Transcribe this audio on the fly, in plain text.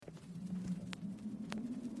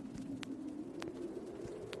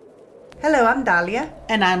Hello, I'm Dahlia.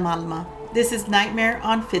 And I'm Alma. This is Nightmare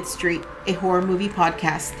on Fifth Street, a horror movie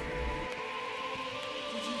podcast.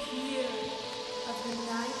 Did you hear of the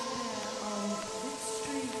nightmare on Fifth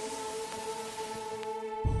Street?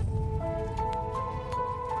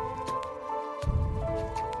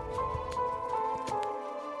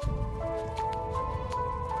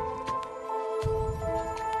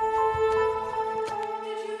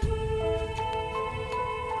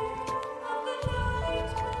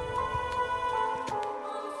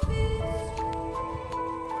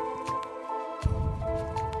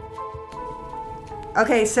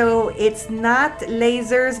 Okay, so it's not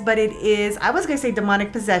lasers, but it is, I was going to say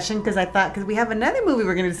demonic possession because we have another movie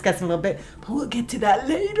we're going to discuss in a little bit, but we'll get to that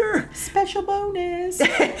later. Special bonus.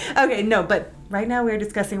 Okay, no, but right now we're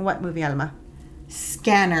discussing what movie, Alma?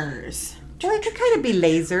 Scanners. Well, it could kind of be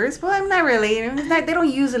lasers. Well, I'm not really. They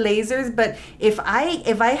don't use lasers, but if I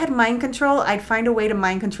had mind control, I'd find a way to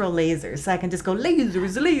mind control lasers. So I can just go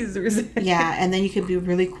lasers. Yeah, and then you can do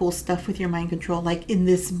really cool stuff with your mind control, like in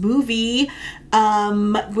this movie,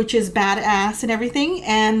 which is badass and everything.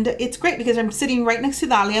 And it's great because I'm sitting right next to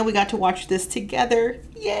Dahlia. We got to watch this together.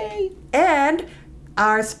 Yay! And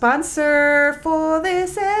our sponsor for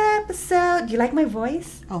this episode. Do you like my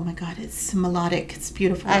voice? Oh my God, it's melodic. It's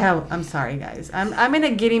beautiful. I'm sorry, guys. I'm in a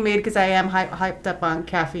giddy mood because I am hyped up on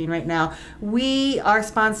caffeine right now. We are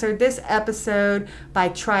sponsored this episode by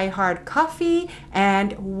Try Hard Coffee.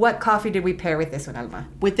 And what coffee did we pair with this one, Alma?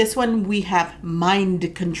 With this one, we have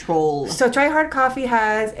mind control. So Try Hard Coffee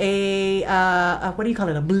has a what do you call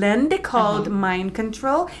it? A blend called Mind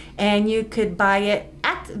Control, and you could buy it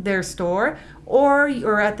at their store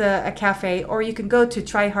or at a cafe, or you can go to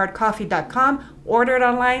tryhardcoffee.com, order it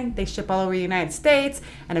online. They ship all over the United States,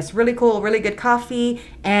 and it's really cool, really good coffee.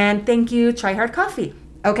 And thank you, Try Hard Coffee.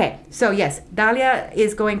 Okay, so yes, Dahlia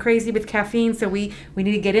is going crazy with caffeine, so we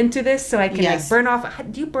need to get into this so I can like burn off.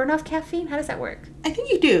 Do you burn off caffeine? How does that work? I think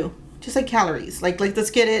you do. Just like calories. Like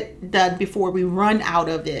let's get it done before we run out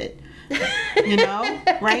of it. You know,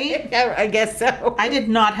 right? Yeah, I guess so. I did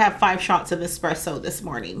not have 5 shots of espresso this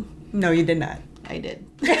morning. No, you did not. I did.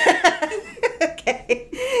 Okay.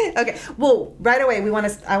 Well, right away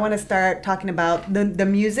I want to start talking about the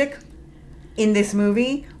music in this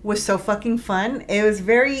movie was so fucking fun. It was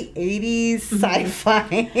very 80s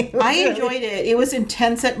sci-fi. I enjoyed it. It was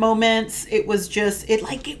intense at moments. It was just it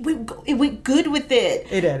went good with it.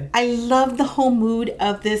 It did. I love the whole mood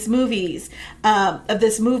of this movie,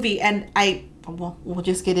 and we'll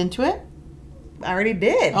just get into it. I already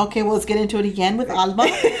did. Okay, well, let's get into it again with Alma.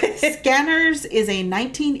 Scanners is a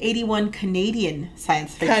 1981 Canadian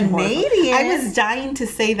science fiction Canadian? horror. I was dying to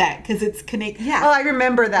say that because it's Canadian. Yeah. Oh, I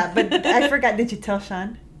remember that, but I forgot. Did you tell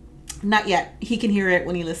Sean? Not yet. He can hear it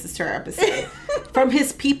when he listens to our episode. From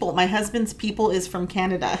his people. My husband's people is from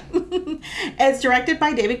Canada. It's directed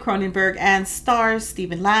by David Cronenberg and stars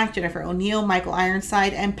Stephen Lack, Jennifer O'Neill, Michael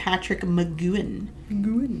Ironside, and Patrick McGoohan.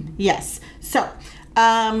 Yes. So,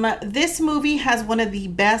 this movie has one of the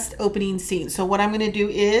best opening scenes. So what I'm going to do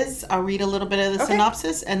is I'll read a little bit of the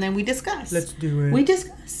synopsis and then we discuss. Let's do it. We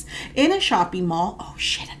discuss. In a shopping mall. Oh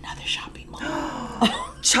shit, another shopping mall.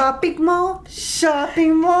 Shopping mall?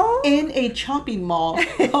 Shopping mall? In a shopping mall,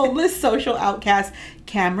 homeless social outcast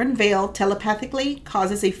Cameron Vale telepathically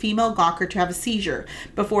causes a female gawker to have a seizure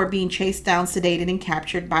before being chased down, sedated, and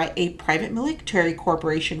captured by a private military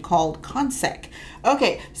corporation called CONSEC.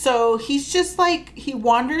 Okay, so he's just like, he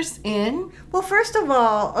wanders in. Well, first of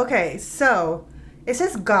all, okay, so it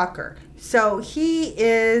says gawker. So he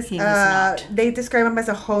is, not. They describe him as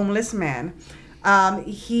a homeless man.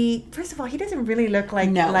 First of all, he doesn't really look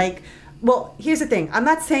like, well, here's the thing. I'm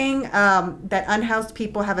not saying that unhoused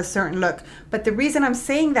people have a certain look, but the reason I'm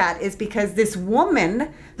saying that is because this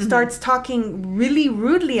woman starts talking really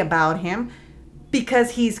rudely about him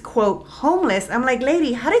because he's, quote, homeless. I'm like,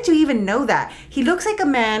 lady, how did you even know that? He looks like a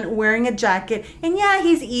man wearing a jacket, and yeah,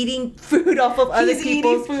 he's eating food off of other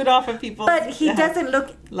people's. But he doesn't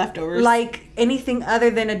look leftovers like anything other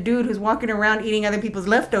than a dude who's walking around eating other people's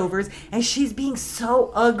leftovers, and she's being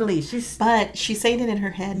so ugly. But she's saying it in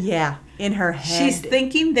her head. Yeah, in her head. She's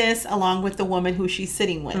thinking this along with the woman who she's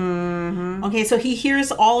sitting with. Mm-hmm. Okay, so he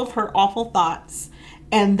hears all of her awful thoughts,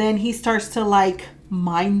 and then he starts to like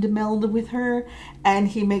mind meld with her, and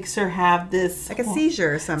he makes her have this like a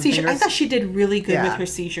seizure or something. I thought she did really good with her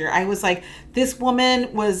seizure. I was like, this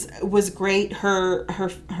woman was great.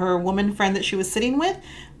 Her woman friend that she was sitting with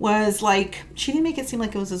was like, she didn't make it seem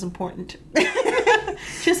like it was as important.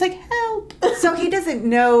 She was like, help. So he doesn't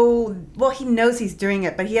know, well, he knows he's doing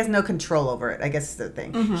it, but he has no control over it, I guess is the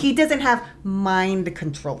thing. Mm-hmm. He doesn't have mind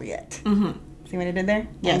control yet. Mm-hmm. See what I did there?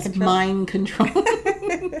 Yes, mind control.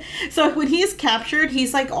 So when he's captured,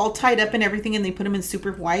 he's like all tied up and everything, and they put him in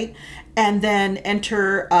super white. And then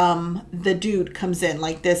enter the dude comes in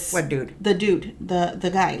like this. What dude? The dude,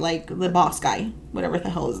 the guy, like the boss guy, whatever the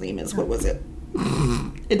hell his name is. What was it?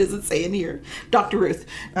 It doesn't say in here. Dr. Ruth.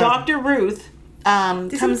 Dr. Ruth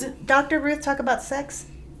comes. Dr. Ruth talk about sex?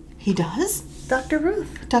 He does. Dr.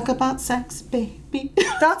 Ruth. Talk about sex, baby.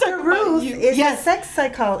 Dr. Ruth is Yes. a sex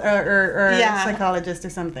psychologist or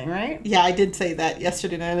something, right? Yeah, I did say that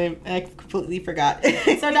yesterday, and I completely forgot.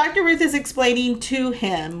 So Dr. Ruth is explaining to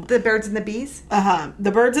him The birds and the bees?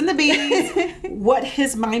 the birds and the bees, what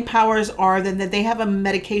his mind powers are, then that they have a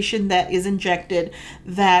medication that is injected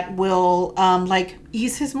that will like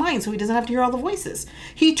ease his mind so he doesn't have to hear all the voices.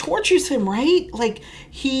 He tortures him, right? Like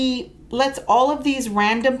he lets all of these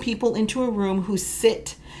random people into a room who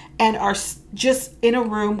sit and are just in a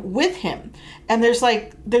room with him. And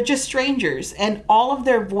they're just strangers, and all of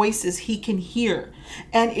their voices he can hear.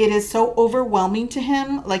 And it is so overwhelming to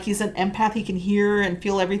him. Like he's an empath. He can hear and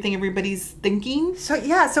feel everything everybody's thinking.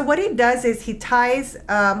 So what he does is he ties,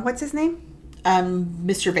 what's his name?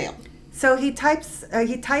 Mr. Vale. So he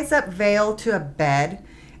ties up Vale to a bed,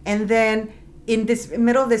 and then in this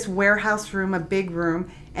middle of this warehouse room, a big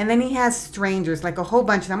room, and then he has strangers, like a whole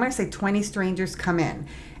bunch of, I'm going to say 20 strangers come in.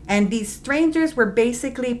 And these strangers were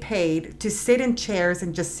basically paid to sit in chairs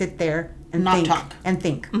and just sit there and Not think. talk. And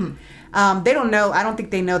think. Mm-hmm. They don't know, I don't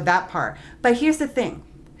think they know that part. But here's the thing.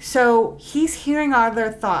 So he's hearing all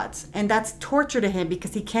their thoughts, and that's torture to him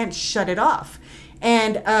because he can't shut it off.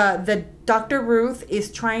 And the Dr. Ruth is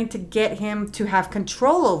trying to get him to have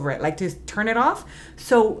control over it, like to turn it off.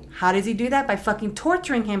 So how does he do that? By fucking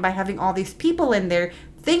torturing him, by having all these people in there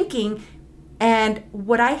thinking. And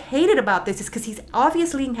what I hated about this is because he's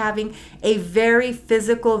obviously having a very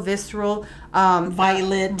physical, visceral,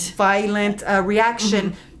 violent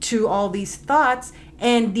reaction to all these thoughts.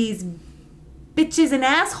 And these bitches and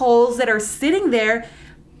assholes that are sitting there,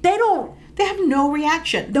 they have no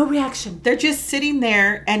reaction. No reaction. They're just sitting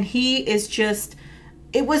there, and he is just.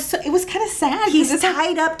 It was kind of sad. He's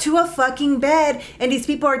tied up to a fucking bed, and these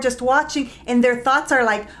people are just watching, and their thoughts are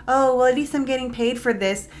like, "Oh, well, at least I'm getting paid for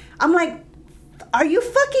this." I'm like, are you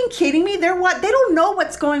fucking kidding me? They don't know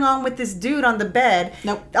what's going on with this dude on the bed.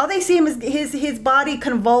 Nope. All they see him is his body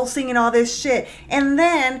convulsing and all this shit. And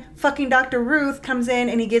then fucking Dr. Ruth comes in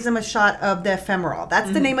and he gives him a shot of the ephemeral.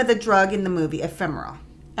 That's the name of the drug in the movie, ephemeral.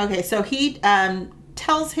 Okay, so he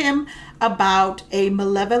tells him about a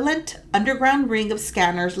malevolent underground ring of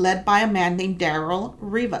scanners led by a man named Daryl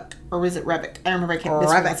Revok. Or is it Revok? I remember I can't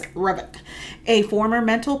Revok. A former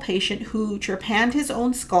mental patient who trepanned his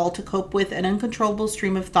own skull to cope with an uncontrollable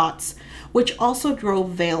stream of thoughts, which also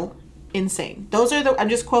drove Vale insane. Those are I'm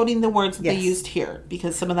just quoting the words that they used here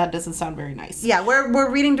because some of that doesn't sound very nice. Yeah,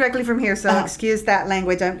 we're reading directly from here, so excuse that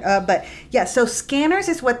language. But yeah, so scanners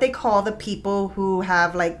is what they call the people who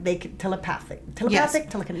have telepathic.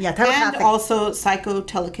 And also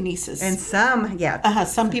psychotelekinesis. And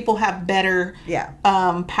some people have better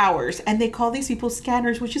powers, and they call these people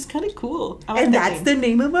scanners, which is kind of cool. And that's the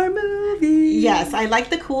name of our movie. Yes, I like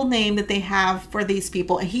the cool name that they have for these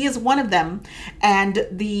people, and he is one of them. And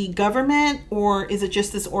the government, or is it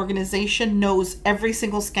just this organization, knows every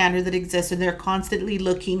single scanner that exists, and they're constantly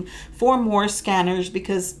looking for more scanners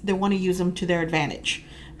because they want to use them to their advantage.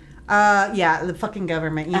 The fucking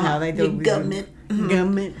government, they do.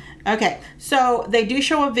 Government. Okay, so they do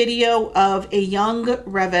show a video of a young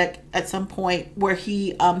Revok at some point where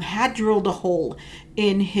he had drilled a hole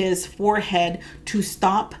in his forehead to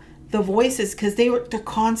stop the voices because they're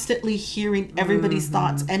constantly hearing everybody's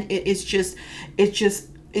thoughts, and it's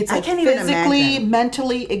like physically,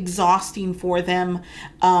 mentally exhausting for them,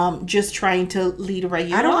 just trying to lead a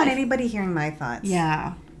regular life. I don't want anybody hearing my thoughts.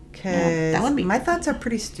 Yeah. Because my thoughts are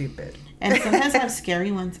pretty stupid. And sometimes I have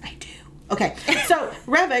scary ones. I do. Okay, so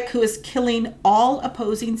Revok, who is killing all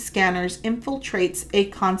opposing scanners, infiltrates a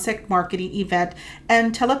concept marketing event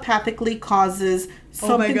and telepathically causes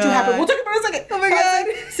something to happen. We'll talk about it in a second. Oh my God.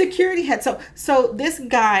 Security head. So this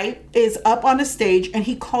guy is up on a stage and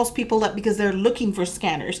he calls people up because they're looking for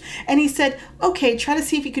scanners. And he said, okay, try to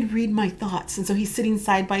see if you can read my thoughts. And so he's sitting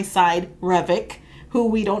side by side, Revok, who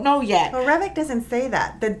we don't know yet. Well, Revok doesn't say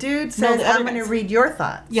that. The dude says, I'm going to read your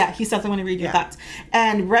thoughts. Yeah, he says, I want to read your thoughts.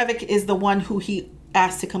 And Revok is the one who he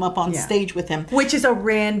asked to come up on stage with him. Which is a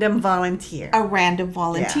random volunteer.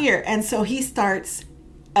 Yeah. And so he starts,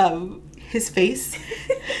 his face.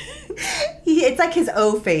 It's like his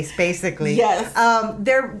O face, basically. Yes.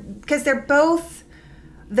 They're both...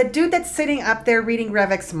 The dude that's sitting up there reading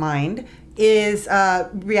Revok's mind is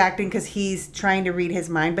reacting because he's trying to read his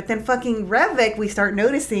mind. But then fucking Revik, we start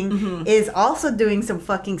noticing, is also doing some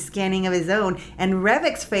fucking scanning of his own. And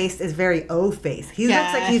Revik's face is very O-face. He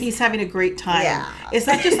looks like he's having a great time. Yeah. It's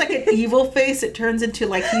not just like an evil face. It turns into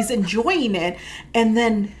like he's enjoying it. And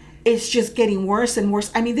then it's just getting worse and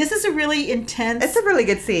worse. I mean, this is a really intense... It's a really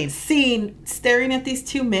good scene. Staring at these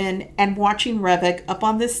two men and watching Revik up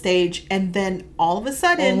on this stage. And then all of a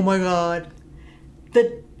sudden... Oh my God.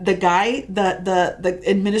 The guy, the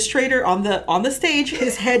administrator on the stage,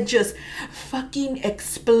 his head just fucking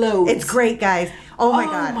explodes. It's great, guys. Oh my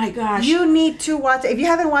God. Oh my gosh. You need to watch it. If you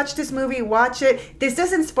haven't watched this movie, watch it. This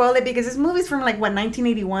doesn't spoil it because this movie's from like, what,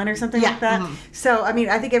 1981 or something like that? Mm-hmm. So, I mean,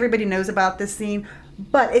 I think everybody knows about this scene.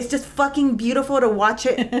 But it's just fucking beautiful to watch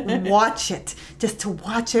it. Watch it. Just to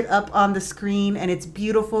watch it up on the screen. And it's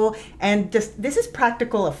beautiful. And just, this is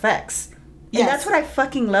practical effects. And that's what I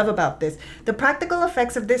fucking love about this. The practical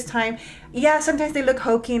effects of this time, yeah, sometimes they look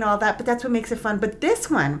hokey and all that, but that's what makes it fun. But this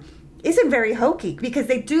one isn't very hokey because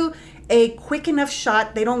they do a quick enough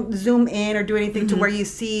shot. They don't zoom in or do anything to where you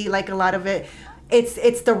see like a lot of it.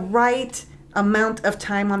 It's the right amount of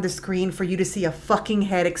time on the screen for you to see a fucking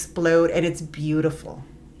head explode, and it's beautiful.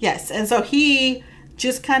 Yes, and so he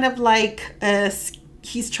just kind of like...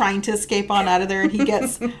 he's trying to escape on out of there, and he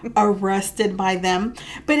gets arrested by them.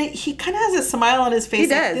 But he kind of has a smile on his face. He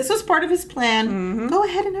does. Like, this was part of his plan. Mm-hmm. Go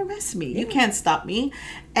ahead and arrest me. You can't stop me.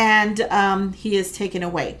 And he is taken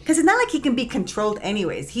away. Because it's not like he can be controlled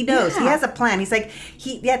anyways. He knows. He has a plan. He's like,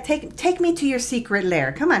 take me to your secret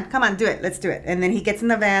lair. Come on, do it. Let's do it. And then he gets in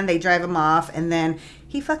the van. They drive him off. And then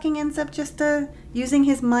he fucking ends up just using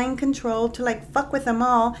his mind control to like fuck with them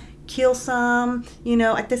all. Kill some,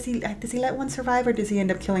 does he let one survive or does he end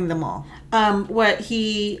up killing them all?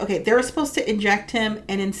 They were supposed to inject him,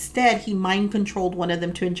 and instead he mind controlled one of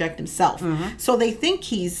them to inject himself. Mm-hmm. So they think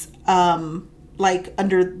he's under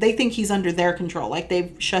their control, like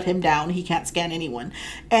they've shut him down. He can't scan anyone.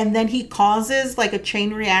 And then he causes like a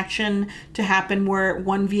chain reaction to happen where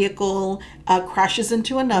one vehicle crashes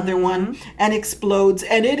into another one and explodes,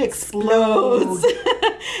 and it explodes.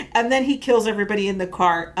 And then he kills everybody in the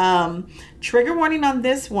car. Trigger warning on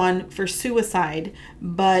this one for suicide,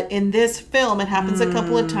 but in this film it happens a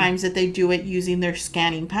couple of times that they do it using their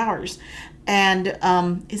scanning powers. And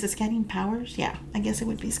is it scanning powers? Yeah, I guess it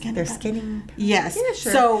would be scanning. They're scanning. Yes. Yeah,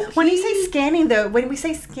 sure. So when you say scanning, though, when we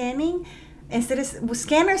say scanning, instead of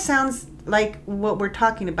scanner sounds like what we're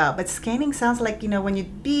talking about, but scanning sounds like when you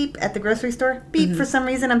beep at the grocery store. Beep for some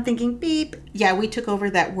reason. I'm thinking beep. Yeah, we took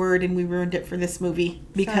over that word and we ruined it for this movie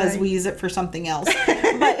because we use it for something else.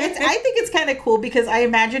 But I think it's kind of cool because I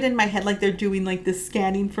imagine in my head like they're doing like this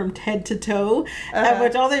scanning from head to toe,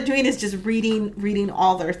 which all they're doing is just reading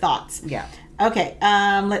all their thoughts. Yeah. Okay,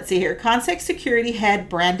 let's see here. Consec security head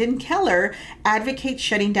Brandon Keller advocates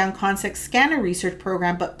shutting down Consec's scanner research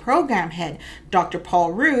program, but program head Dr.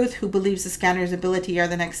 Paul Ruth, who believes the scanner's ability are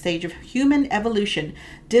the next stage of human evolution,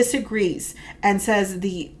 disagrees and says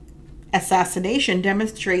the assassination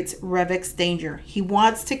demonstrates Revik's danger. He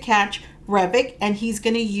wants to catch Revik, and he's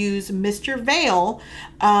going to use Mr. Vale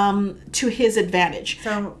to his advantage.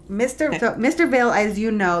 So Mr. Vale, as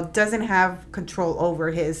you know, doesn't have control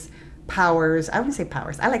over his powers. I wouldn't say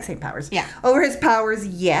powers. I like saying powers. Yeah. Over his powers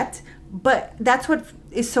yet. But that's what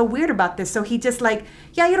is so weird about this. So he just like,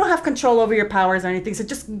 yeah, you don't have control over your powers or anything. So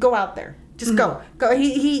just go out there. Just go.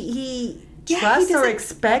 He trusts or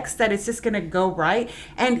expects that it's just going to go right.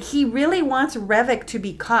 And he really wants Revik to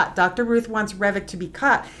be caught. Dr. Ruth wants Revik to be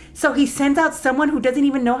caught. So he sends out someone who doesn't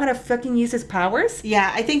even know how to fucking use his powers?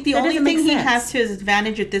 Yeah, I think the only thing he has to his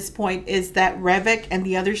advantage at this point is that Revik and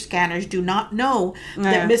the other scanners do not know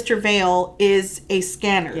that Mr. Vale is a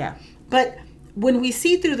scanner. Yeah. But when we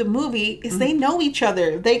see through the movie is they know each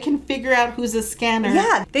other. They can figure out who's a scanner.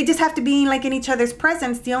 Yeah, they just have to be like in each other's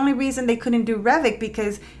presence. The only reason they couldn't do Revik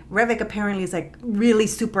because Revik apparently is like really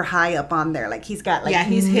super high up on there. Like he's got like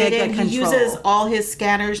he's hidden. Control. He uses all his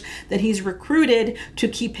scanners that he's recruited to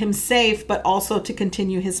keep him safe, but also to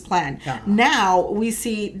continue his plan. Yeah. Now we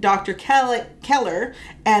see Dr. Keller,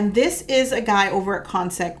 and this is a guy over at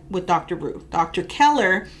Consec with Dr. Ruth. Dr.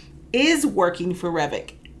 Keller is working for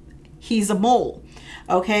Revik. He's a mole,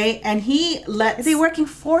 okay? And he lets... Is he working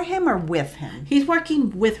for him or with him? He's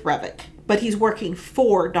working with Revik. but he's working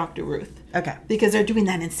for Dr. Ruth. Okay. Because they're doing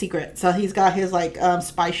that in secret. So he's got his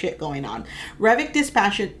spy shit going on. Revok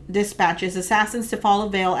dispatches assassins to follow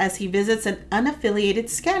Vale as he visits an unaffiliated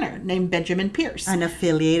scanner named Benjamin Pierce.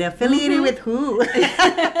 Unaffiliated? Affiliated with who?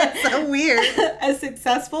 So weird. A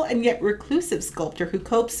successful and yet reclusive sculptor who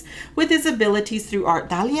copes with his abilities through art.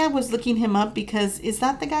 Dahlia was looking him up because is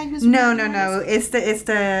that the guy who's No. It's the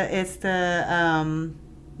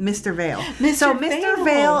Mr. Vale. Mr.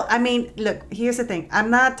 Vale, I mean, look, here's the thing. I'm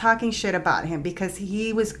not talking shit about him because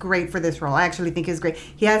he was great for this role. I actually think he was great.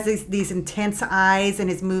 He has these intense eyes and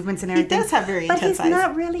his movements and everything. He does have very intense eyes. But he's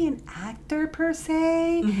not really an actor per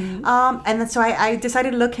se. And so I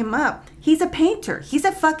decided to look him up. He's a painter. He's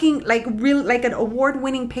a fucking an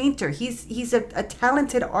award-winning painter. He's a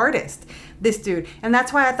talented artist, this dude. And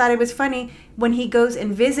that's why I thought it was funny when he goes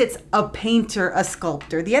and visits a painter, a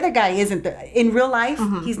sculptor. The other guy isn't. In real life,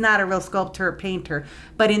 he's not a real sculptor or painter.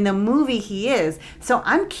 But in the movie, he is. So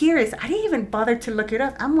I'm curious. I didn't even bother to look it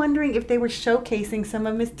up. I'm wondering if they were showcasing some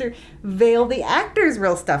of Mr. Vale, the actor's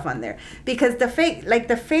real stuff on there. Because the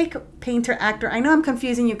fake painter actor, I know I'm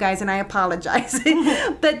confusing you guys and I apologize.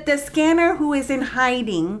 But the scanner who is in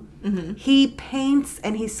hiding, he paints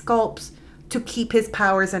and he sculpts to keep his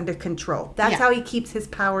powers under control. That's how he keeps his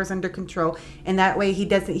powers under control. And that way he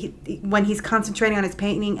doesn't, when he's concentrating on his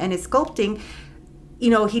painting and his sculpting,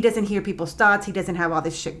 he doesn't hear people's thoughts. He doesn't have all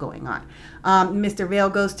this shit going on. Mr. Vale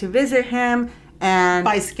goes to visit him. And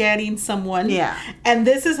by scanning someone. Yeah. And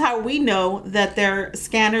this is how we know that their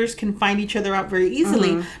scanners can find each other out very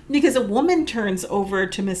easily. Because a woman turns over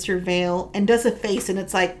to Mr. Vale and does a face and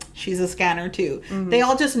it's like, she's a scanner too. They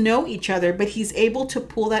all just know each other, but he's able to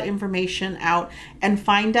pull that information out and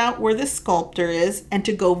find out where the sculptor is and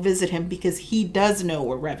to go visit him because he does know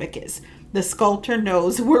where Revok is. The sculptor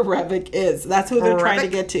knows where Revok is. That's who they're trying to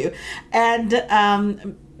get to.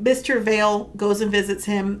 And Mr. Vale goes and visits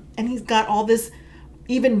him, and he's got all this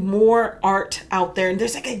even more art out there. And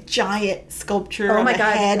there's like a giant sculpture of a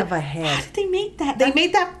head. How did they make that? They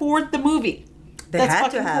made that for the movie. That's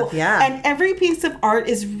had to have, yeah. And every piece of art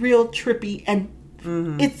is real trippy and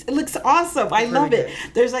it looks awesome. I love it.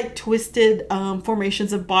 There's like twisted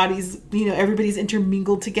formations of bodies. Everybody's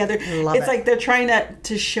intermingled together. It's like they're trying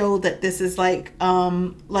to show that this is like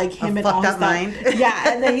him and all his mind.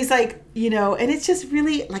 Yeah, and then he's like, and it's just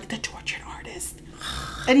really like the tortured artist,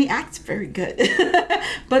 and he acts very good.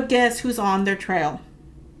 But guess who's on their trail?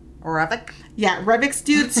 Revok. Yeah, Revok's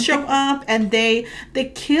dudes show up and they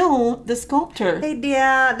kill the sculptor.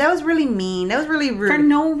 Yeah, that was really mean. That was really rude. For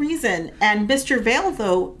no reason. And Mr. Vale,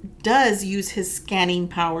 though, does use his scanning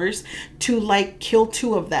powers to, kill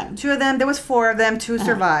two of them. There was 4 of them. 2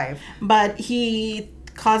 survive. But he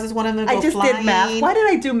causes one of them to go flying. I just did math. Why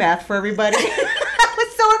did I do math for everybody? That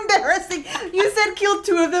was so embarrassing. You said kill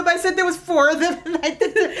 2 of them. I said there was 4 of them. And I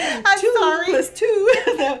did I'm 2 sorry. Plus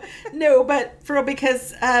 2. No, but for real,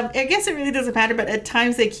 because I guess it really doesn't matter. But at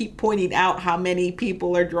times they keep pointing out how many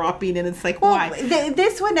people are dropping, and it's like, why?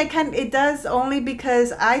 This one it does only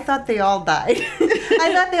because I thought they all died.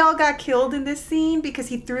 I thought they all got killed in this scene because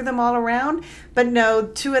he threw them all around. But no,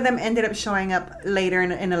 2 of them ended up showing up later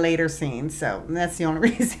in a later scene. So that's the only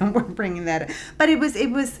reason we're bringing that up. But it was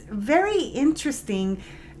very interesting.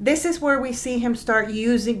 This is where we see him start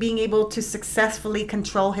being able to successfully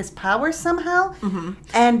control his powers somehow.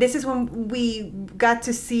 And this is when we got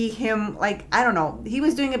to see him, I don't know, he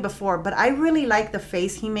was doing it before, but I really like the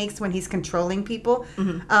face he makes when he's controlling people.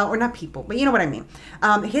 Or not people, but you know what I mean.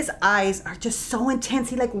 His eyes are just so intense.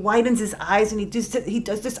 He widens his eyes and he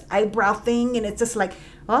does this eyebrow thing, and it's just like,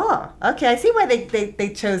 oh, okay, I see why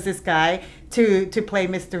they chose this guy to play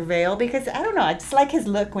Mr. Vale, because I don't know, I just like his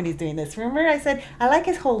look when he's doing this. Remember I said I like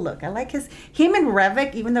his whole look. I like him and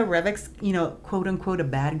Revok, even though Revok's quote unquote a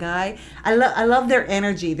bad guy. I love their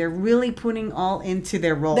energy. They're really putting all into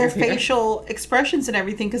their roles. Their facial expressions and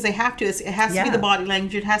everything, because they have to. It has to be the body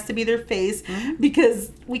language. It has to be their face,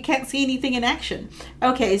 because we can't see anything in action.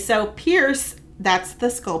 Okay, so Pierce, that's the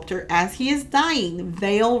sculptor, as he is dying,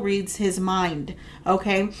 Vale reads his mind.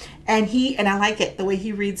 Okay, and I like it the way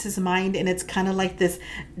he reads his mind, and it's kind of like this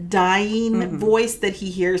dying voice that he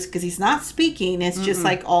hears, because he's not speaking. It's just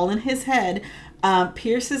all in his head.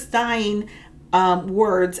 Pierce is dying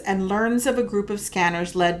words and learns of a group of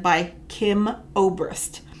scanners led by Kim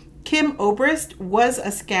Obrist. Kim Obrist was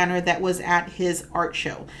a scanner that was at his art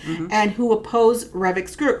show and who opposed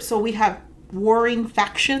Revok's group. So we have warring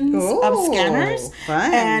factions of scanners,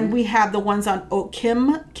 and we have the ones on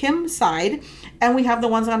Kim's side, and we have the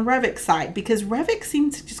ones on Revok's side, because Revok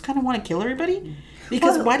seems to just kind of want to kill everybody.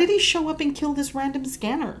 Because why did he show up and kill this random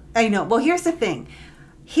scanner? I know. Well, here's the thing.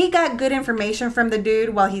 he got good information from the dude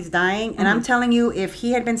while he's dying. And I'm telling you, if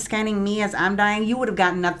he had been scanning me as I'm dying, you would have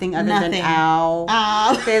gotten nothing other than,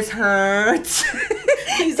 ow, this hurts.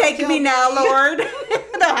 Please take me now, Lord.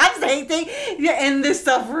 No, I'm saying, end this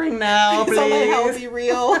suffering now, please. Don't let hell be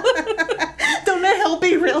real. Don't let hell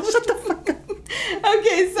be real. Shut the fuck up.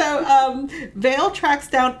 Okay, so Vale tracks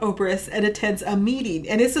down Oberys and attends a meeting,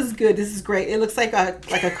 and this is good. This is great. It looks like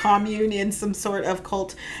a commune in some sort of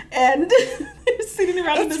cult, and they're sitting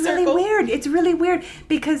around in a circle. It's really weird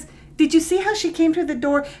because did you see how she came through the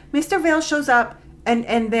door? Mr. Vale shows up.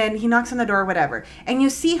 And then he knocks on the door or whatever. And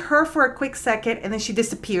you see her for a quick second and then she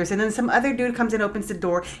disappears. And then some other dude comes and opens the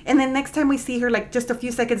door. And then next time we see her, like just a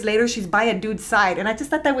few seconds later, she's by a dude's side. And I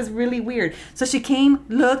just thought that was really weird. So she came,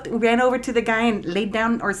 looked, ran over to the guy and laid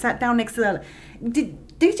down or sat down next to the...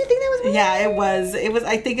 Did you think that was weird? Yeah, it was.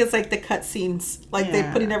 I think it's like the cut scenes. Like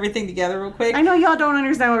they're putting everything together real quick. I know y'all don't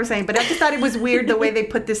understand what we're saying, but I just thought it was weird the way they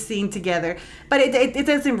put this scene together. But it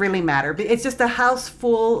doesn't really matter. It's just a house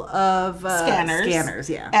full of scanners,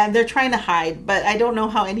 yeah. And they're trying to hide, but I don't know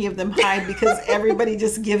how any of them hide because everybody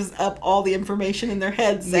just gives up all the information in their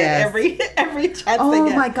heads at every chance they get. Oh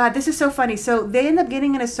my God, this is so funny. So they end up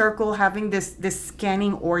getting in a circle having this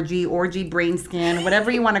scanning orgy brain scan, whatever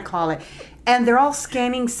you want to call it. And they're all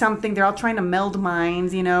scanning something. They're all trying to meld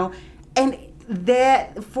minds, you know. And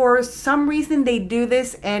that for some reason they do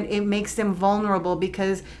this and it makes them vulnerable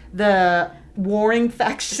because the warring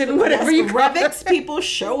faction, whatever you call Revik's people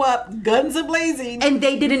show up, guns a-blazing. And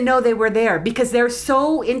they didn't know they were there because they're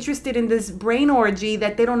so interested in this brain orgy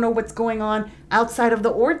that they don't know what's going on outside of the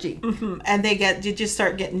orgy. Mm-hmm. And they just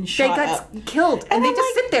start getting shot up. They got killed. And they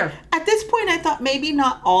just sit there. At this point, I thought maybe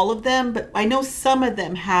not all of them, but I know some of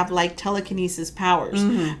them have like telekinesis powers.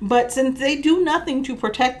 Mm-hmm. But since they do nothing to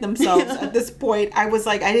protect themselves at this point, I was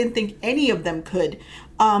like, I didn't think any of them could.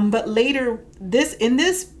 But later, in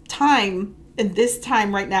this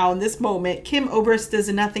time right now, in this moment, Kim Oberys does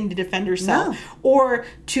nothing to defend herself or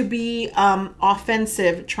to be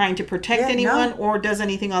offensive, trying to protect anyone or does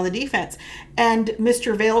anything on the defense. And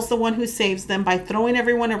Mr. Vale's the one who saves them by throwing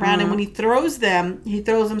everyone around. And when he throws them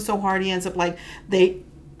so hard he ends up like they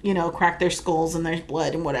crack their skulls and there's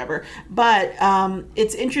blood and whatever. But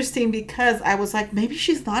it's interesting because I was like, maybe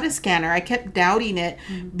she's not a scanner. I kept doubting it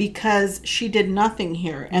because she did nothing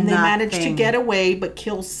here. And they managed to get away but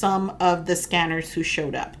kill some of the scanners who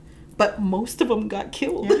showed up. But most of them got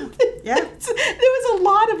killed. Yeah. There was a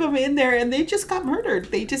lot of them in there and they just got murdered.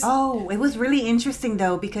 Oh, it was really interesting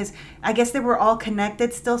though because I guess they were all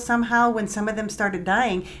connected still somehow when some of them started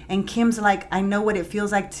dying. And Kim's like, I know what it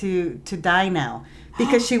feels like to die now.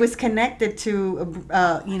 Because she was connected to,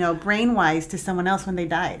 brain-wise to someone else when they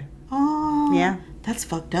died. Oh. Yeah. That's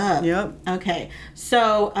fucked up. Yep. Okay.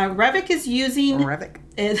 So, Revik is using...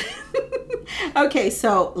 Okay,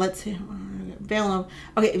 so let's see.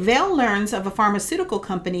 Vale learns of a pharmaceutical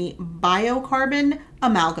company, Biocarbon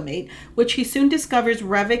Amalgamate, which he soon discovers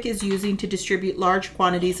Revik is using to distribute large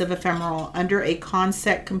quantities of ephemeral under a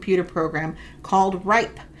ConSec computer program called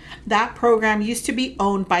RIPE. That program used to be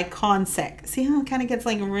owned by ConSec. See how it kind of gets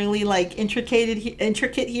like really like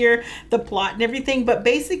intricate here, the plot and everything. But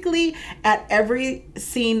basically, at every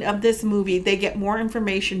scene of this movie, they get more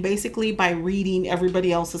information basically by reading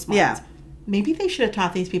everybody else's minds. Yeah. Maybe they should have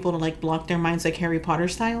taught these people to like block their minds like Harry Potter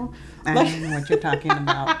style. I don't know what you're talking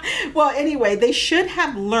about. Well, anyway, they should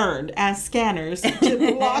have learned as scanners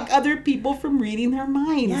to block other people from reading their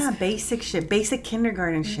minds. Yeah, basic shit. Basic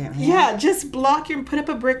kindergarten shit. Yeah, just put up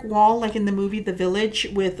a brick wall like in the movie The Village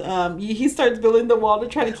with, he starts building the wall to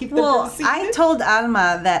try to keep them from seeing I told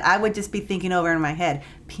Alma that I would just be thinking over in my head,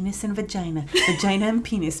 penis and vagina and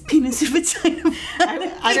penis and vagina.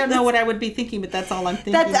 I don't know what I would be thinking, but that's all I'm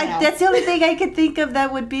thinking now. That's the only thing I could think of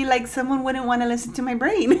that would be like someone wouldn't want to listen to my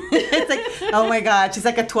brain. It's like, oh my God, she's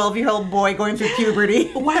like a 12-year-old boy going through puberty.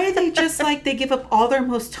 Why are they just like, they give up all their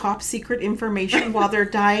most top secret information while they're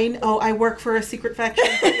dying? Oh, I work for a secret faction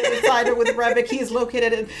insider with Revik. He is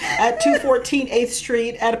located at 214 8th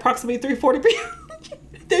Street at approximately 3:40 p.m.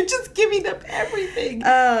 They're just giving up everything.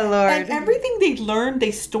 Oh, Lord. And everything they learn,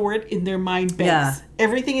 they store it in their mind banks. Yeah.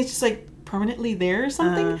 Everything is just like permanently there or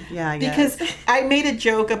something. I guess. Because I made a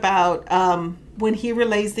joke about when he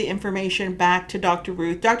relays the information back to Dr.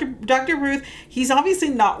 Ruth. Dr. Ruth, he's obviously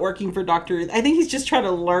not working for Dr. Ruth. I think he's just trying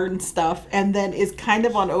to learn stuff and then is kind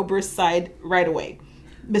of on Oberys' side right away.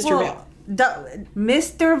 Mr. Vale.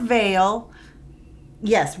 Mr. Vale,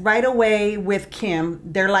 yes, right away with Kim.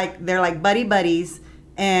 They're like buddies.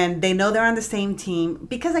 and they know they're on the same team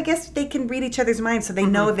because I guess they can read each other's minds, so they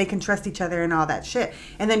know if they can trust each other and all that shit.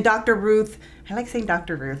 And then Dr. Ruth, I like saying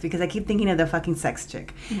Dr. Ruth because I keep thinking of the fucking sex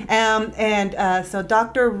chick. So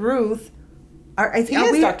Dr. Ruth, He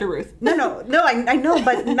is Dr. Ruth. No, I know,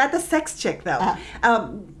 but not the sex chick though.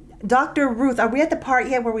 Dr. Ruth, are we at the part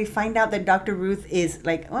yet where we find out that Dr. Ruth is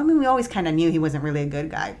like? Well, I mean, we always kind of knew he wasn't really a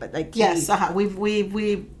good guy, but like yes,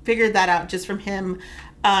 we figured that out just from him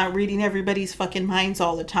reading everybody's fucking minds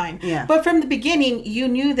all the time. Yeah. But from the beginning, you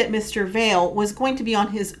knew that Mr. Vale was going to be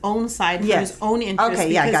on his own side for his own interest.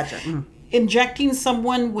 Okay, yeah, gotcha. Injecting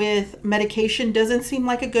someone with medication doesn't seem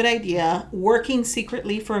like a good idea. Working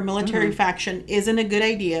secretly for a military faction isn't a good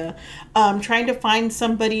idea. Trying to find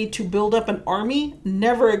somebody to build up an army,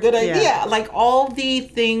 never a good idea. Yeah. Like all the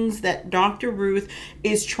things that Dr. Ruth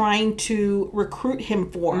is trying to recruit him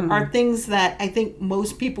for are things that I think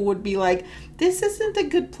most people would be like, this isn't a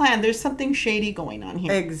good plan. There's something shady going on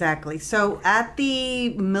here. Exactly. So at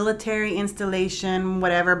the military installation,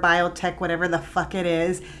 whatever, biotech, whatever the fuck it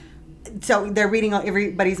is, so they're reading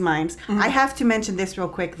everybody's minds. I have to mention this real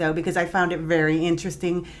quick, though, because I found it very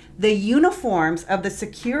interesting. The uniforms of the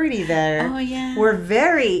security there were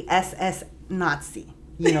very SS Nazi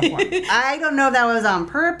uniforms. I don't know if that was on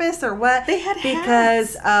purpose or what. They had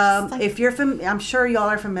because hats. if you're I'm sure y'all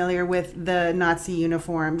are familiar with the Nazi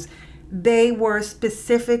uniforms. They were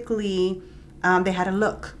specifically, they had a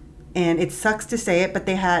look. And it sucks to say it, but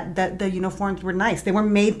they had the uniforms were nice. They were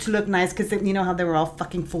made to look nice because you know how they were all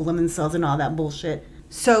fucking fooling themselves and all that bullshit.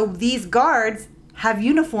 So these guards have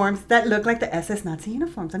uniforms that look like the SS Nazi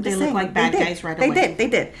uniforms. I'm just saying. They look like bad guys right away. They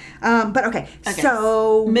did. But okay.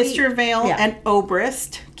 So Mr. Vale and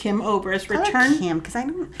Obrist, Kim Obrist, returned. Kim, because I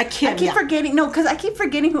don't. A Kim, I keep forgetting. No, because I keep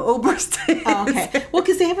forgetting who Obrist is. Oh, okay. Well,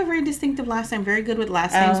 because they have a very distinctive last name. Very good with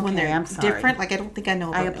last names when they're I'm sorry. different. Like I don't think I know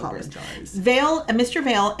about I apologize. Obrist. Mr.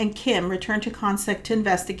 Vale and Kim return to Consec to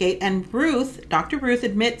investigate, and Dr. Ruth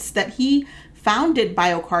admits that he founded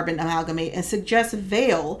Biocarbon Amalgamate and suggests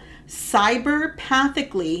Vale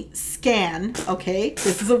cyberpathically scan, okay,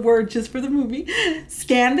 this is a word just for the movie,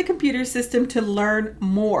 scan the computer system to learn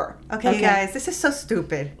more. Okay, you guys, this is so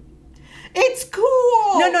stupid. It's cool.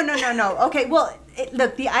 No. Okay, well,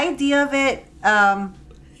 look, the idea of it,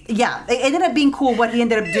 it ended up being cool what he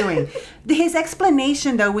ended up doing. His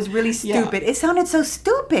explanation, though, was really stupid. It sounded so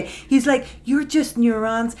stupid. He's like, you're just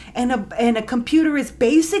neurons, and a computer is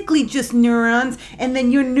basically just neurons, and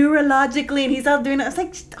then you're neurologically, and he's all doing it. I was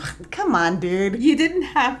like, come on, dude. You didn't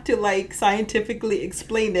have to, like, scientifically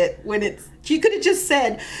explain it when it's... You could have just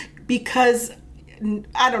said, because...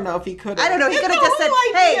 I don't know if he could have. I don't know. He could have just said,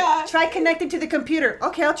 hey, try connecting to the computer.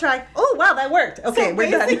 Okay, I'll try. Oh, wow, that worked. Okay, so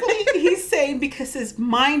we're done. Basically, he's saying because his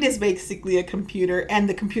mind is basically a computer and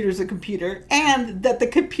the computer's a computer and that the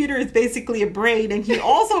computer is basically a brain and he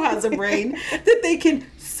also has a brain that they can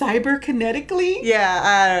cyberkinetically.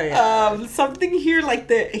 Something here like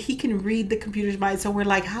he can read the computer's mind. So we're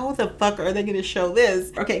like, how the fuck are they going to show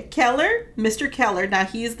this? Okay, Mr. Keller. Now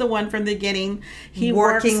he's the one from the beginning. He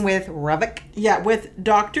working with Rubik. Yeah, with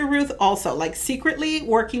Dr. Ruth also, like secretly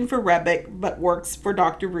working for Rubik, but works for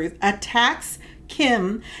Dr. Ruth, attacks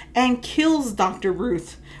Kim and kills Dr.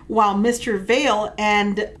 Ruth while Mr. Vale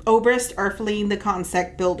and Obrist are fleeing the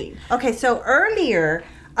Consec building. Okay, so earlier,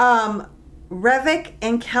 Revik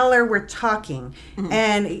and Keller were talking,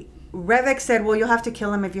 and Revik said, well, you'll have to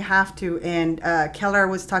kill him if you have to, and Keller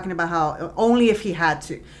was talking about how only if he had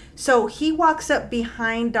to. So he walks up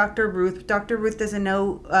behind Dr. Ruth. Dr. Ruth doesn't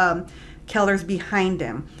know Keller's behind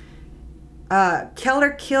him.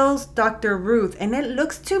 Keller kills Dr. Ruth, and it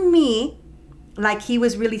looks to me like he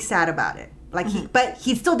was really sad about it. Like but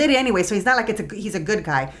he still did it anyway, so he's not like he's a good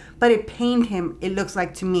guy. But it pained him, it looks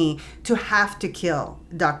like to me, to have to kill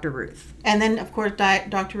Dr. Ruth. And then, of course,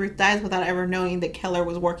 Dr. Ruth dies without ever knowing that Keller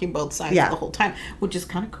was working both sides the whole time, which is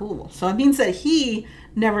kind of cool. So it means that he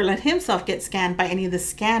never let himself get scanned by any of the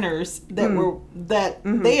scanners that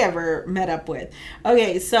they ever met up with.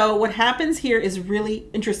 Okay, so what happens here is really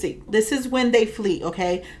interesting. This is when they flee,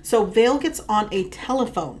 okay? So Vale gets on a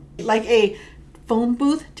telephone, like a phone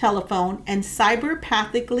booth telephone, and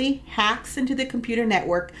cyberpathically hacks into the computer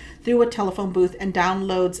network through a telephone booth and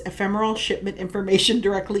downloads ephemeral shipment information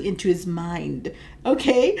directly into his mind.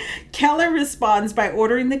 Okay? Keller responds by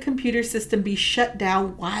ordering the computer system be shut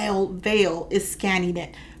down while Vale is scanning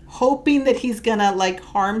it, hoping that he's gonna like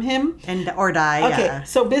harm him or die. Okay,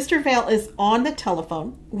 so Mr. Vale is on the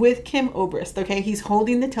telephone with Kim Obrist. Okay, he's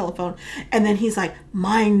holding the telephone, and then he's like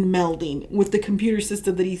mind melding with the computer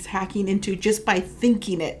system that he's hacking into just by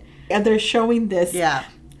thinking it. And they're showing this. Yeah.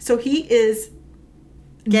 So he is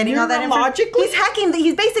getting all that information. He's hacking.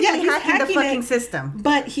 He's basically hacking the fucking system.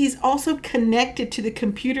 But he's also connected to the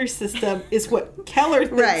computer system, is what Keller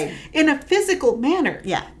thinks, Right. in a physical manner.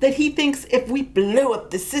 Yeah. That he thinks if we blow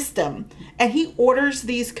up the system, and he orders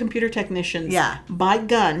these computer technicians by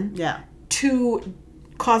gun to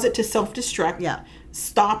cause it to self-destruct,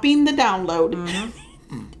 stopping the download,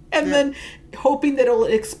 and then hoping that it'll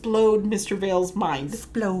explode Mr. Vale's mind.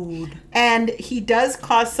 Explode. And he does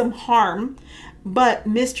cause some harm. But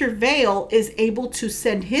Mr. Vale is able to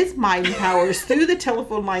send his mind powers through the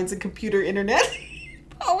telephone lines and computer internet.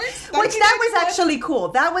 Which that was actually cool.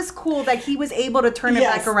 That was cool that he was able to turn it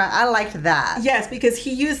back around. I liked that. Yes, because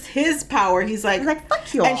he used his power. He's like,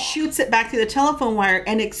 fuck you all. And shoots it back through the telephone wire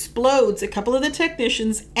and explodes a couple of the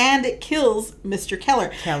technicians, and it kills Mr.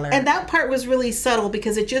 Keller. And that part was really subtle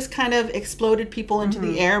because it just kind of exploded people into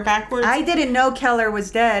the air backwards. I didn't know Keller was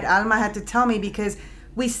dead. Alma had to tell me because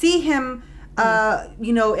we see him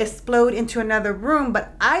explode into another room,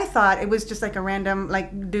 but I thought it was just like a random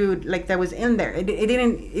dude that was in there. It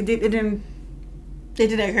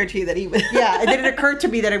didn't occur to you that he was. Yeah, it didn't occur to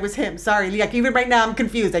me that it was him. Sorry, even right now I'm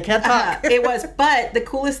confused. I can't talk. It was, but the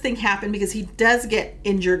coolest thing happened because he does get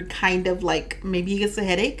injured, kind of like maybe he gets a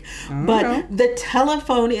headache, but the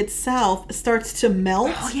telephone itself starts to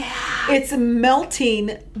melt. Oh yeah, it's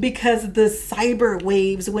melting because the cyber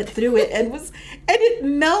waves went through it and it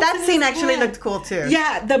melted. That scene actually looked cool too.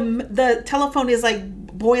 Yeah, the telephone is like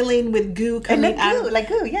boiling with goo coming out. Like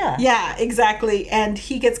goo, yeah. Yeah, exactly. And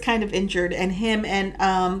he gets kind of injured, and him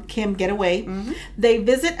and Kim get away. They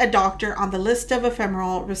visit a doctor on the list of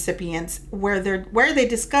ephemeral recipients where they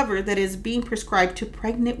discover that is being prescribed to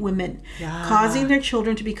pregnant women, causing their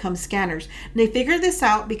children to become scanners. And they figure this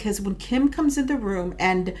out because when Kim comes in the room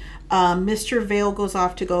and Mr. Vale goes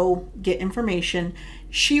off to go get information,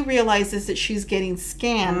 she realizes that she's getting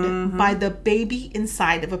scanned by the baby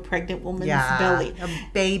inside of a pregnant woman's belly. A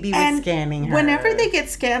baby was scanning her. Whenever they get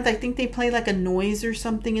scanned, I think they play like a noise or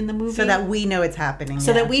something in the movie. So that we know it's happening.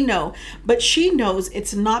 So that we know. But she knows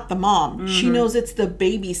it's not the mom. She knows it's the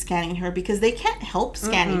baby scanning her because they can't help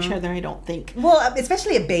scan each other, I don't think. Well,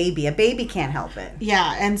 especially a baby. A baby can't help it.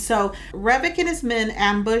 Yeah, and so Revok and his men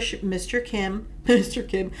ambush Mr.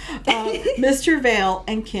 Vale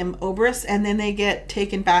and Kim Obrist, and then they get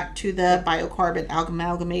taken back to the biocarbon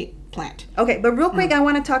amalgamate plant. Okay, but real quick, I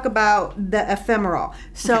want to talk about the ephemeral.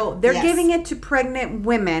 So they're giving it to pregnant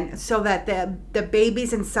women so that the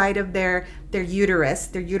babies inside of their uterus,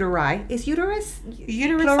 their uteri, is uterus?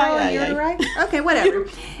 Plural uteri? Okay, whatever.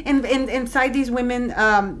 and inside these women,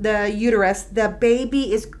 the uterus, the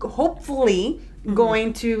baby is hopefully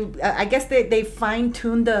going to, I guess they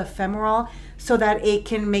fine-tune the ephemeral so that it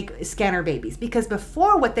can make scanner babies. Because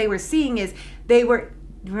before, what they were seeing is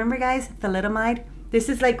remember guys, thalidomide? This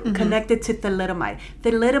is connected to thalidomide.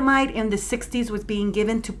 Thalidomide in the 60s was being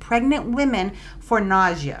given to pregnant women for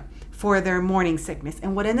nausea, for their morning sickness.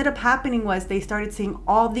 And what ended up happening was they started seeing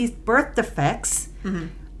all these birth defects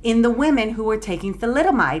in the women who were taking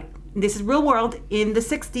thalidomide. This is real world in the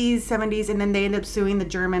 60s, 70s, and then they end up suing the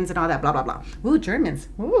Germans and all that, blah, blah, blah. Ooh, Germans.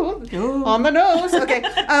 Ooh. On the nose. Okay.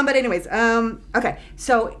 But anyways, okay.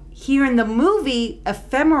 So here in the movie,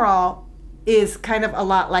 ephemeral is kind of a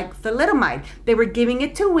lot like thalidomide. They were giving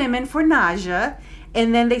it to women for nausea,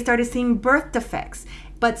 and then they started seeing birth defects.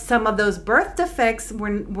 But some of those birth defects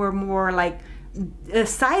were more like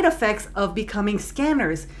side effects of becoming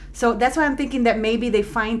scanners. So that's why I'm thinking that maybe they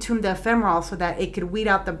fine-tuned the ephemeral so that it could weed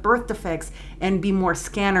out the birth defects and be more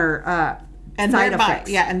scanner side effects.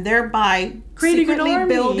 Yeah, and thereby creating secretly an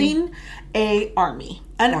army. Building an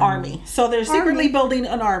army. So they're secretly building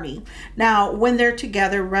an army. Now, when they're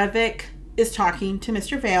together, Revok is talking to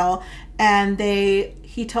Mr. Vale, and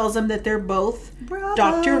he tells them that they're both brothers.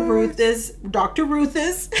 Dr. Ruth is Dr.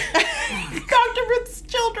 Ruth's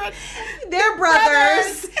children. They're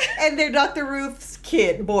brothers. And they're Dr. Ruth's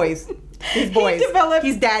boys. He's boys.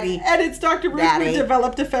 He's daddy. And it's Dr. Ruth who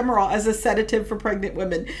developed ephemeral as a sedative for pregnant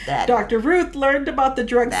women. Daddy. Dr. Ruth learned about the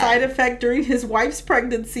drug side effect during his wife's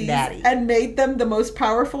pregnancies and made them the most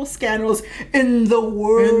powerful scanners in the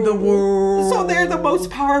world. So they're the most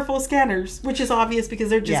powerful scanners, which is obvious because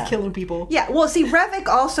they're just killing people. Yeah, well, see, Revok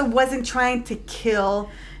also wasn't trying to kill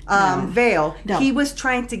Vale. No. He was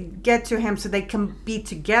trying to get to him so they can be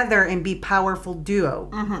together and be powerful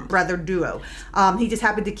brother duo. He just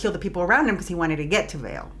happened to kill the people around him because he wanted to get to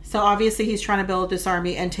Vale. So obviously he's trying to build this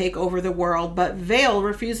army and take over the world, but Vale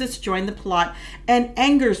refuses to join the plot and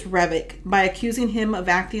angers Revok by accusing him of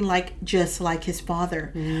acting just like his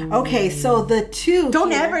father. Okay, so the two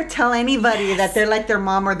don't ever tell anybody that they're like their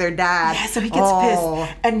mom or their dad. Yeah, so he gets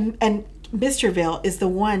pissed. And Mr. Vale is the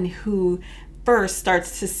one who first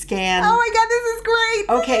starts to scan. Oh my God, this is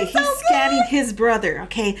great. Okay, This is he's so scanning good. his brother.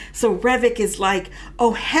 Okay, so Revik is like,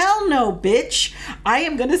 "Oh hell no, bitch! I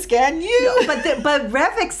am gonna scan you." But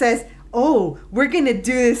Revik says, "Oh, we're gonna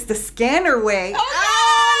do this the scanner way." I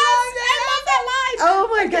love that line. Oh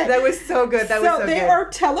my God, that was so good. That was so they good. are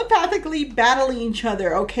telepathically battling each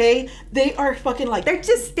other. Okay, they are fucking like. They're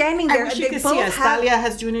just standing there. I wish and you they could both see us. have- Thalia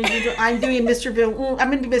has doing it. I'm doing Mr. Ville. I'm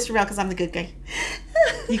gonna be Mr. Ville because I'm the good guy.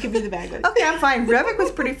 You can be the bad guy. Okay, I'm fine. Revik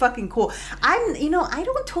was pretty fucking cool. I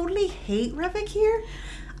don't totally hate Revik here.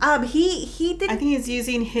 He didn't. I think he's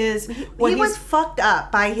using his. He was fucked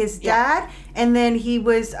up by his dad, and then he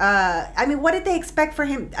was. I mean, what did they expect for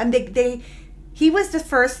him? I mean, he was the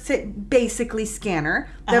first basically scanner,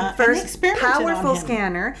 the and they first experimented on powerful him.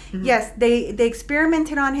 scanner. Yes, they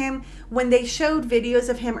experimented on him when they showed videos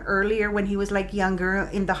of him earlier when he was like younger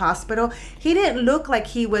in the hospital. He didn't look like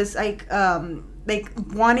he was like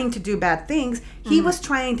wanting to do bad things. He was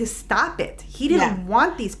trying to stop it. He didn't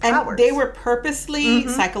want these powers. And they were purposely,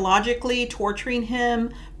 psychologically torturing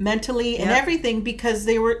him mentally and everything because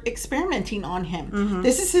they were experimenting on him.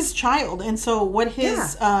 This is his child, and so what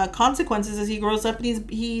his consequences as he grows up and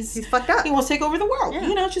he's fucked up. He wants to take over the world. Yeah.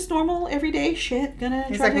 You know, just normal everyday shit. He's Try like,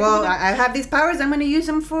 to take well, over the- I have these powers. I'm going to use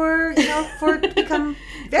them for to become.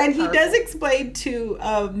 Very and he powerful. does explain to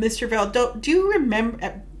Mr. Bell, do you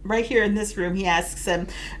remember, right here in this room, he asks him,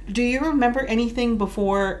 do you remember anything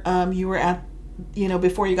before you were at,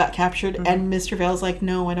 before you got captured? And Mr. Bell's like,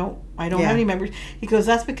 no, I don't have any memories. He goes,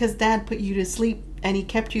 that's because Dad put you to sleep and he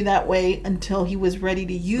kept you that way until he was ready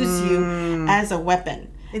to use you as a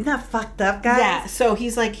weapon. Isn't that fucked up, guys? Yeah, so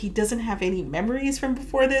he's like, he doesn't have any memories from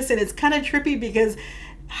before this, and it's kind of trippy because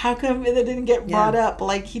how come it didn't get brought up?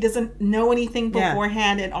 Like, he doesn't know anything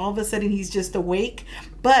beforehand, and all of a sudden he's just awake,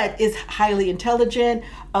 but is highly intelligent,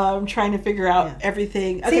 trying to figure out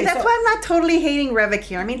everything. See, that's why I'm not totally hating Revik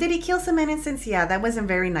here. I mean, did he kill some innocents? Yeah, that wasn't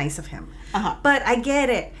very nice of him. But I get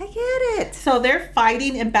it. So they're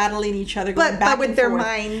fighting and battling each other, going back but with and their forth.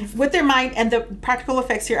 minds. With their mind and the practical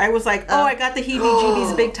effects here, I was like, I got the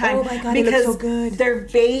heebie-jeebies big time. Oh my God, it looks so good. Their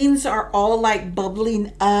veins are all like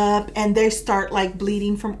bubbling up, and they start like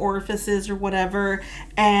bleeding from orifices or whatever.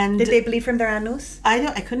 And Did they bleed from their anus?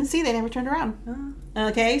 I couldn't see. They never turned around.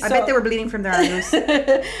 Okay, so I bet they were bleeding from their anus.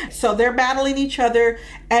 so they're battling each other,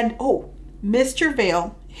 and Mr.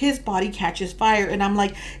 Vale, his body catches fire, and I'm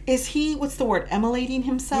like, is he, what's the word, emulating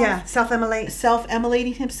himself? Yeah, self-immolate.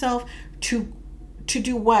 Self-emulating himself to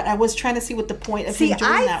do what? I was trying to see what the point of him doing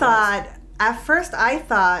that was. At first I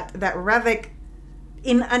thought that Revik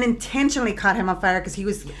unintentionally caught him on fire because he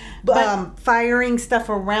was firing stuff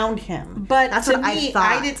around him. But that's to what me, I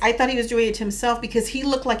thought. I thought he was doing it to himself because he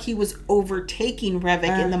looked like he was overtaking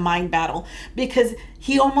Revik in the mind battle, because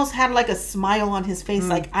he almost had like a smile on his face,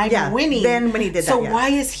 like, I'm winning. Then when he did that, so why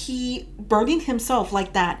is he burning himself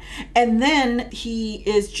like that? And then he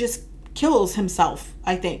is just kills himself,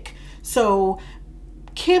 I think. So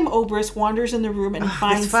Kim Obrist wanders in the room and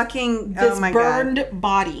finds this burned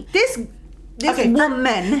body. This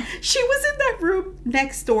woman. She was in that room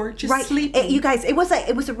next door, just sleeping. You guys, it was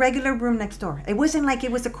a regular room next door. It wasn't like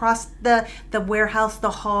it was across the warehouse,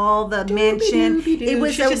 the hall, the mansion. It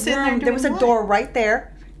was a room. There was a door right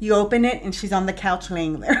there. You open it, and she's on the couch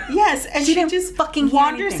laying there. Yes, and she didn't just fucking hear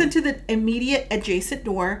wanders anything. into the immediate adjacent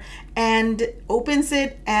door and opens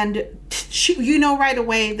it, and right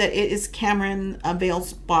away that it is Cameron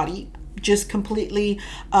Vale's body, just completely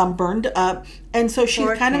burned up. And so she's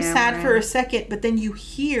Poor kind of sad Cameron. for a second, but then you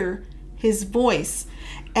hear his voice,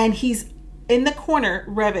 and he's in the corner.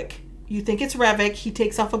 Revik, you think it's Revik. He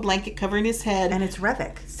takes off a blanket covering his head, And it's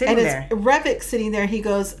Revik sitting there. it's Revik sitting there. He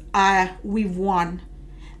goes, we've won.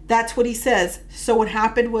 That's what he says. So what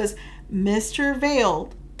happened was Mr.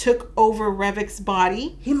 Vale took over Revik's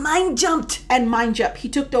body. He mind jumped. And mind jump. He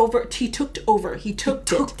took over. He took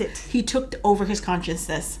it. He took over his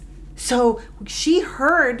consciousness. So she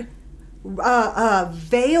heard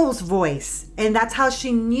Vale's voice, and that's how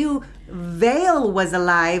she knew Vale was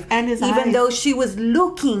alive, And his even eyes. though she was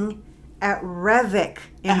looking at Revik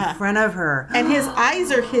in front of her. And his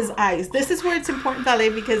eyes are his eyes. This is where it's important,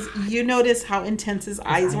 Vale, because you notice how intense his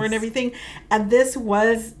eyes were and everything. And this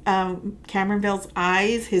was Cameron Vale's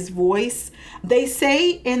eyes, his voice. They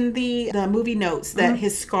say in the movie notes that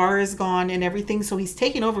his scar is gone and everything, so he's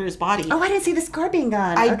taking over his body. Oh, I didn't see the scar being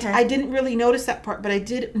gone. I didn't really notice that part, but I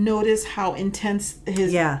did notice how intense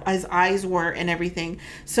his eyes were and everything.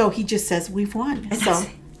 So he just says, we've won. So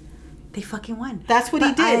they fucking won. that's what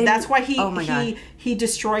he did. That's why God. he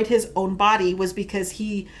destroyed his own body, was because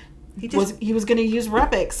he he was going to use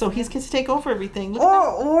Revok, so he's going to take over everything.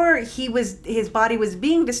 Or his body was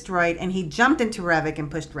being destroyed and he jumped into Revok and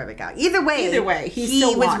pushed Revok out. Either way,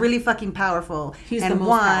 he was really fucking powerful. He's the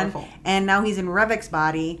most powerful. And now he's in Revok's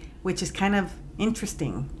body, which is kind of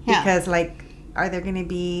interesting because like, are there going to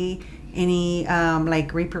be any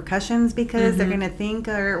like repercussions because they're going to think,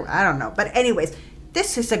 or I don't know. But anyways,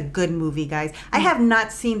 this is a good movie, guys. I have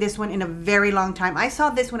not seen this one in a very long time. I saw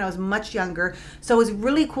this when I was much younger, so it was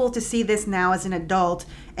really cool to see this now as an adult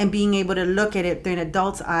and being able to look at it through an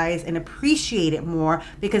adult's eyes and appreciate it more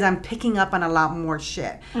because I'm picking up on a lot more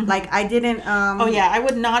shit. Like I didn't. I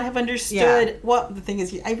would not have understood. Yeah. Well, the thing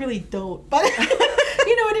is, I really don't. But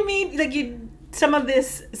you know what I mean? Like some of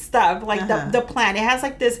this stuff, like the plan, it has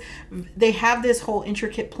like this, they have this whole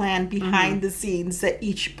intricate plan behind the scenes that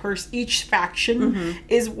each faction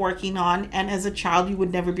is working on, and as a child you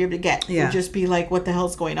would never be able to get. You'd just be like, what the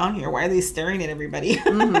hell's going on here? Why are they staring at everybody?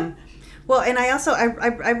 Well, and I also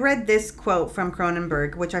I read this quote from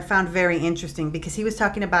Cronenberg, which I found very interesting because he was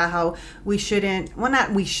talking about how we shouldn't, well,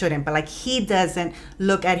 not we shouldn't, but like he doesn't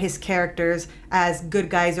look at his characters as good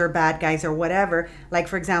guys or bad guys or whatever. Like,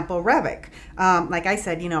 for example, Revok. Like I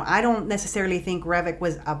said, I don't necessarily think Revok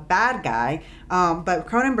was a bad guy, but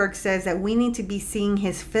Cronenberg says that we need to be seeing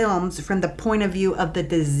his films from the point of view of the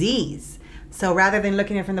disease. So rather than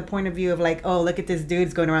looking at it from the point of view of like, oh, look at this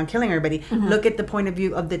dude's going around killing everybody, look at the point of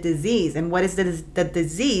view of the disease. And what is the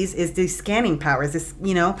disease is the scanning powers, this,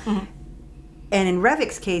 And in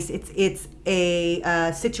Revok's case, it's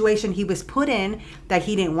a situation he was put in that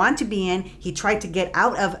he didn't want to be in. He tried to get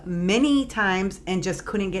out of many times and just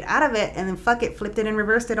couldn't get out of it. And then flipped it and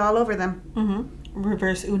reversed it all over them.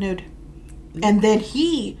 Reverse Uno'd. And then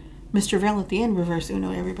Mr. Vale at the end reverse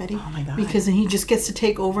Uno everybody. Oh my God. Because then he just gets to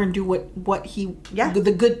take over and do what he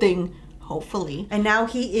the good thing, hopefully. And now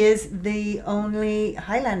he is the only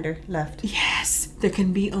Highlander left. Yes, there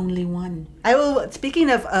can be only one. Speaking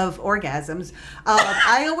of orgasms,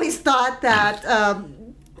 I always thought that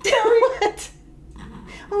what?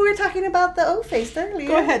 Well, we were talking about the O-faced earlier.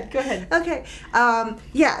 Go ahead. Okay.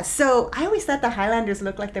 So I always thought the Highlanders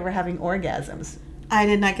looked like they were having orgasms. I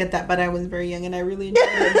did not get that, but I was very young and I really enjoyed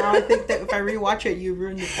it. Now I think that if I rewatch it, you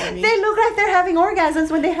ruined it for me. They look like they're having orgasms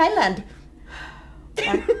when they Highland.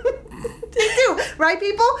 They do, right,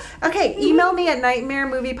 people? Okay, email me at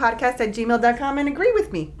nightmaremoviepodcast@gmail.com and agree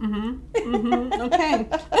with me. Okay.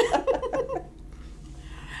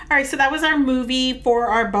 All right, so that was our movie for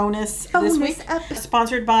our bonus this week.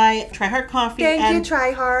 Sponsored by Try Hard Coffee. Thank you,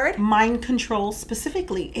 Try Hard. Mind Control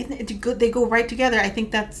specifically. They go right together. I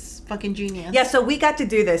think that's fucking genius. Yeah, so we got to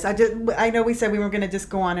do this. I know we said we were going to just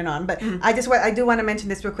go on and on, but I do want to mention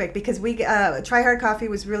this real quick because we Try Hard Coffee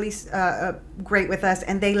was really great with us,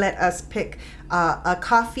 and they let us pick a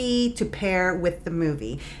coffee to pair with the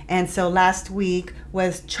movie. And so last week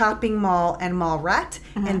was Chopping Mall and Mall Rat,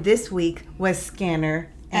 and this week was Scanner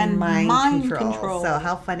and Mind Control. So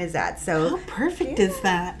how fun is that? So how perfect is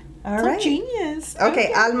that? All right. Genius.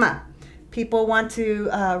 Okay, Alma. People want to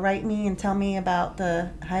write me and tell me about the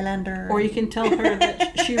Highlander. Or you can tell her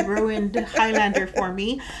that she ruined Highlander for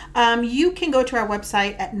me. You can go to our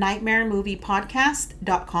website at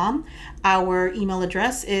nightmaremoviepodcast.com. Our email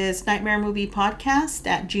address is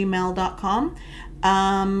nightmaremoviepodcast@gmail.com.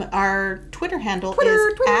 Our Twitter handle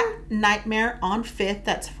is at Nightmare on 5th.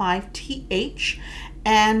 That's 5th.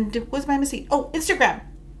 And what am I missing? Oh, Instagram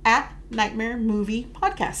at Nightmare Movie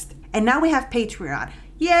Podcast. And now we have Patreon.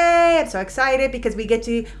 Yay! I'm so excited because we get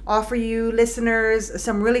to offer you listeners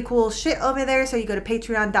some really cool shit over there. So you go to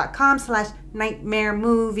patreon.com/Nightmare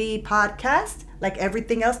Movie Podcast. Like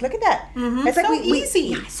everything else, look at that. It's like easy.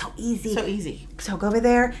 Yeah, so easy. So easy. So go over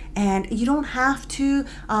there, and you don't have to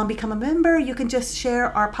become a member. You can just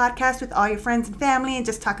share our podcast with all your friends and family, and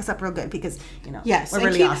just talk us up real good because yes, we're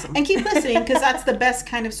really awesome. And keep listening because that's the best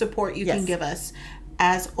kind of support you can give us.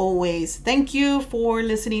 As always, thank you for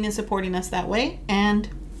listening and supporting us that way. And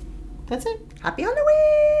that's it. Happy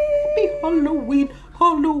Halloween! Happy Halloween!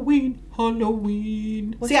 Halloween!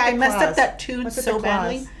 Halloween! See, I messed up that tune so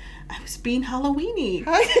badly. I was being Halloweeny.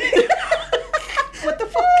 What the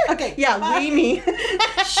fuck? Okay. Yeah, weenie.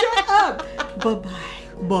 Shut up. Bye-bye.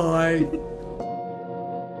 Bye.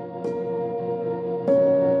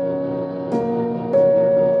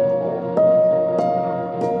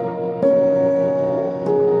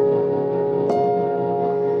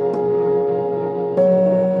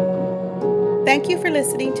 Thank you for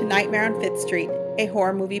listening to Nightmare on 5th Street, a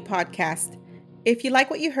horror movie podcast. If you like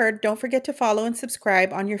what you heard, don't forget to follow and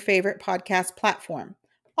subscribe on your favorite podcast platform.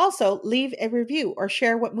 Also, leave a review or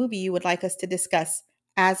share what movie you would like us to discuss.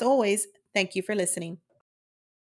 As always, thank you for listening.